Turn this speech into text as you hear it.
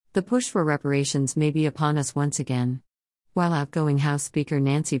The push for reparations may be upon us once again. While outgoing House Speaker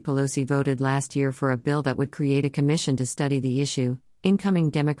Nancy Pelosi voted last year for a bill that would create a commission to study the issue, incoming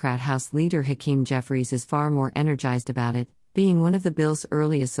Democrat House Leader Hakeem Jeffries is far more energized about it, being one of the bill's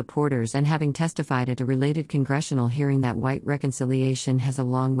earliest supporters and having testified at a related congressional hearing that white reconciliation has a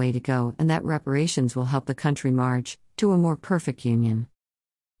long way to go and that reparations will help the country march to a more perfect union.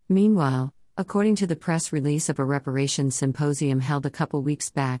 Meanwhile, according to the press release of a reparations symposium held a couple weeks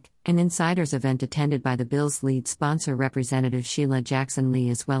back, an insiders event attended by the bill's lead sponsor Representative Sheila Jackson Lee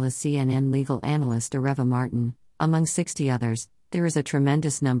as well as CNN legal analyst Areva Martin, among 60 others, there is a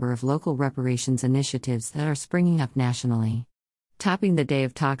tremendous number of local reparations initiatives that are springing up nationally. Topping the day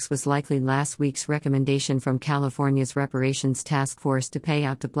of talks was likely last week's recommendation from California's Reparations Task Force to pay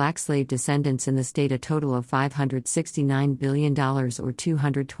out to black slave descendants in the state a total of $569 billion or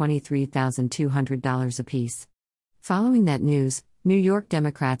 $223,200 apiece. Following that news, New York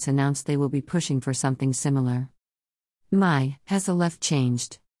Democrats announced they will be pushing for something similar. Has the left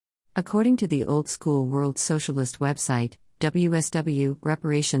changed? According to the Old School World Socialist website, WSW,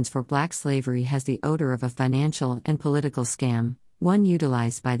 reparations for black slavery has the odor of a financial and political scam, one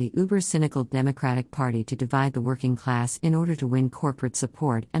utilized by the uber-cynical Democratic Party to divide the working class in order to win corporate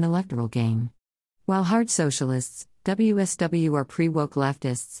support and electoral gain. While hard socialists, WSW are pre-woke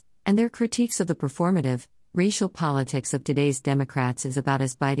leftists, and their critiques of the performative, racial politics of today's Democrats is about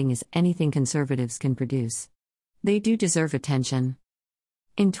as biting as anything conservatives can produce. They do deserve attention.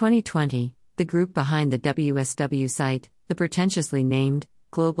 In 2020, the group behind the WSW site, the pretentiously named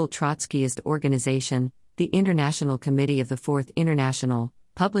Global Trotskyist Organization, the International Committee of the Fourth International,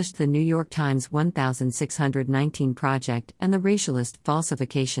 published the New York Times 1619 Project and the Racialist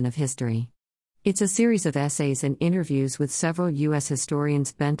Falsification of History. It's a series of essays and interviews with several U.S.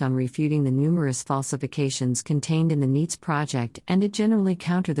 historians bent on refuting the numerous falsifications contained in the NEETS project and to generally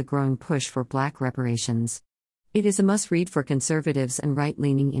counter the growing push for black reparations. It is a must-read for conservatives and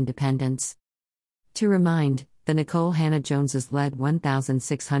right-leaning independents. To remind, the Nicole Hannah-Jones's led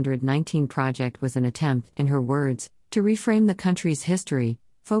 1619 project was an attempt, in her words, to reframe the country's history,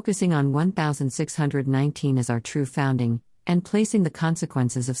 focusing on 1619 as our true founding, and placing the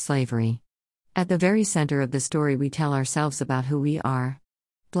consequences of slavery. At the very center of the story we tell ourselves about who we are.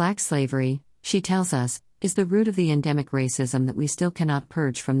 Black slavery, she tells us, is the root of the endemic racism that we still cannot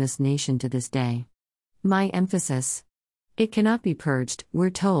purge from this nation to this day. My emphasis. It cannot be purged, we're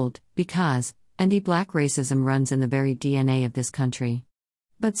told, because anti-black racism runs in the very DNA of this country.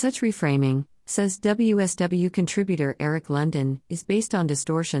 But such reframing, says WSW contributor Eric London, is based on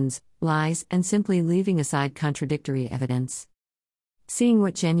distortions, lies, and simply leaving aside contradictory evidence. Seeing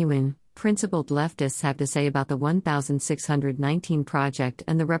what genuine, principled leftists have to say about the 1619 project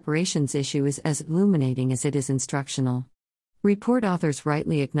and the reparations issue is as illuminating as it is instructional. Report authors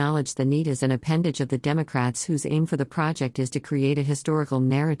rightly acknowledge the need as an appendage of the Democrats whose aim for the project is to create a historical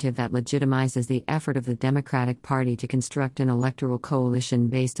narrative that legitimizes the effort of the Democratic Party to construct an electoral coalition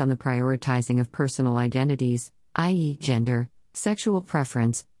based on the prioritizing of personal identities, i.e., gender, sexual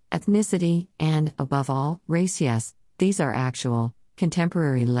preference, ethnicity, and, above all, race. Yes, these are actual,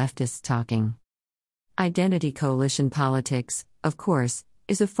 contemporary leftists talking. Identity coalition politics, of course,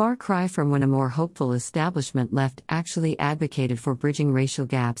 is a far cry from when a more hopeful establishment left actually advocated for bridging racial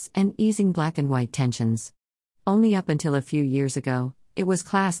gaps and easing black and white tensions. Only up until a few years ago, it was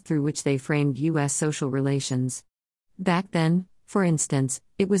class through which they framed U.S. social relations. Back then, for instance,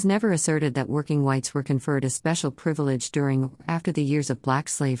 it was never asserted that working whites were conferred a special privilege during or after the years of black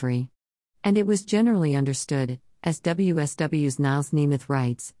slavery. And it was generally understood, as WSW's Niles Nemeth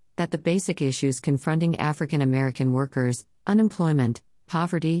writes, that the basic issues confronting African American workers, unemployment,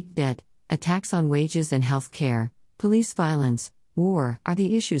 poverty, debt, attacks on wages and health care, police violence, war, are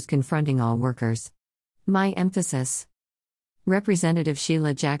the issues confronting all workers. My emphasis. Representative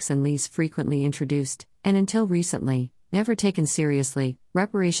Sheila Jackson Lee's frequently introduced, and until recently, never taken seriously,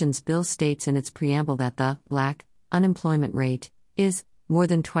 reparations bill states in its preamble that the black unemployment rate is more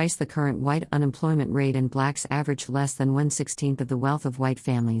than twice the current white unemployment rate and blacks average less than 1/16 of the wealth of white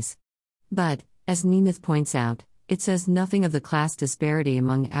families. But, as Nemeth points out, it says nothing of the class disparity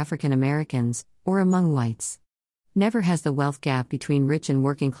among African Americans, or among whites. Never has the wealth gap between rich and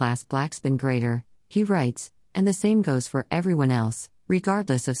working class blacks been greater, he writes, and the same goes for everyone else,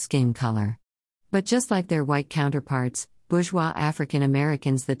 regardless of skin color. But just like their white counterparts, bourgeois African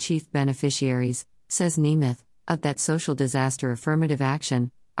Americans, the chief beneficiaries, says Nemeth, of that social disaster affirmative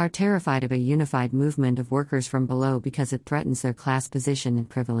action, are terrified of a unified movement of workers from below because it threatens their class position and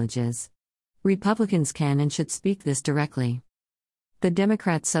privileges. Republicans can and should speak this directly. The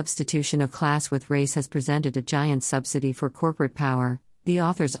Democrat substitution of class with race has presented a giant subsidy for corporate power, The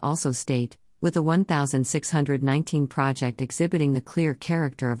authors also state, with the 1619 project exhibiting the clear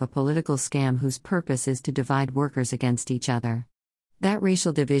character of a political scam whose purpose is to divide workers against each other. That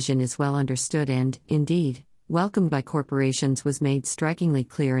racial division is well understood and, indeed, welcomed by corporations was made strikingly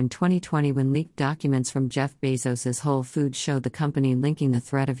clear in 2020 when leaked documents from Jeff Bezos's Whole Foods showed the company linking the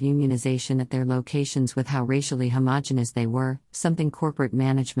threat of unionization at their locations with how racially homogenous they were, something corporate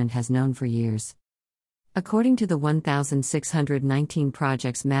management has known for years. According to the 1619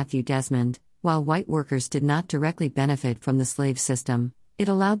 Project's Matthew Desmond, while white workers did not directly benefit from the slave system, it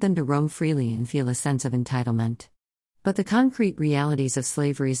allowed them to roam freely and feel a sense of entitlement. But the concrete realities of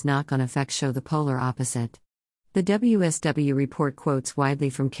slavery's knock-on effects show the polar opposite. The WSW report quotes widely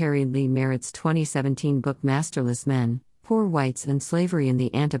from Carrie Lee Merritt's 2017 book Masterless Men, Poor Whites and Slavery in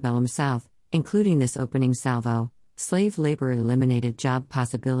the Antebellum South, including this opening salvo: slave labor eliminated job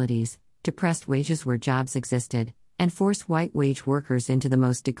possibilities, depressed wages where jobs existed, and forced white wage workers into the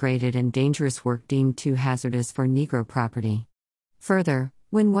most degraded and dangerous work deemed too hazardous for Negro property. Further,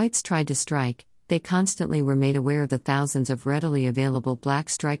 when whites tried to strike, they constantly were made aware of the thousands of readily available black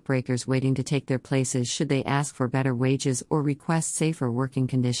strikebreakers waiting to take their places should they ask for better wages or request safer working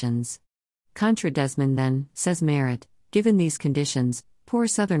conditions. Contra Desmond then, says Merritt, given these conditions, poor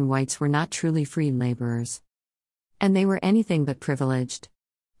Southern whites were not truly free laborers. And they were anything but privileged.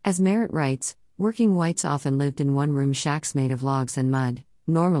 As Merritt writes, working whites often lived in one-room shacks made of logs and mud,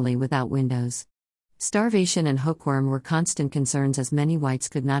 normally without windows. Starvation and hookworm were constant concerns as many whites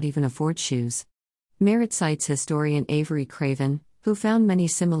could not even afford shoes. Merritt cites historian Avery Craven, who found many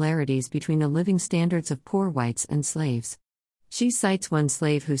similarities between the living standards of poor whites and slaves. She cites one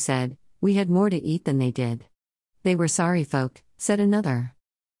slave who said, "We had more to eat than they did." "They were sorry folk," said another.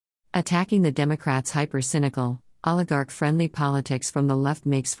 Attacking the Democrats' hyper-cynical, oligarch-friendly politics from the left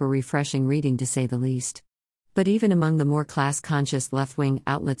makes for refreshing reading to say the least. But even among the more class-conscious left-wing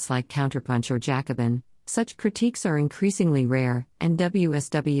outlets like Counterpunch or Jacobin, such critiques are increasingly rare, and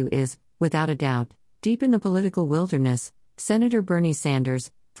WSW is, without a doubt, deep in the political wilderness. Senator Bernie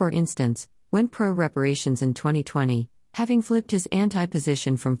Sanders, for instance, went pro-reparations in 2020, having flipped his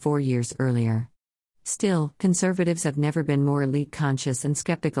anti-position from 4 years earlier. Still, conservatives have never been more elite-conscious and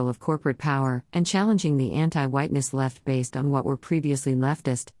skeptical of corporate power, and challenging the anti-whiteness left based on what were previously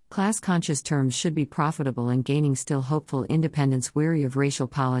leftist, class-conscious terms should be profitable in gaining still hopeful independents weary of racial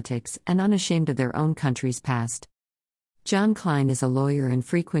politics and unashamed of their own country's past. John Klein is a lawyer and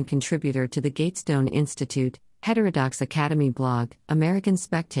frequent contributor to the Gatestone Institute, Heterodox Academy blog, American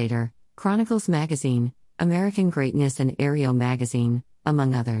Spectator, Chronicles Magazine, American Greatness and Aereo Magazine,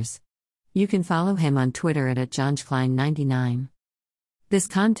 among others. You can follow him on Twitter at JohnKlein99. This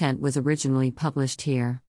content was originally published here.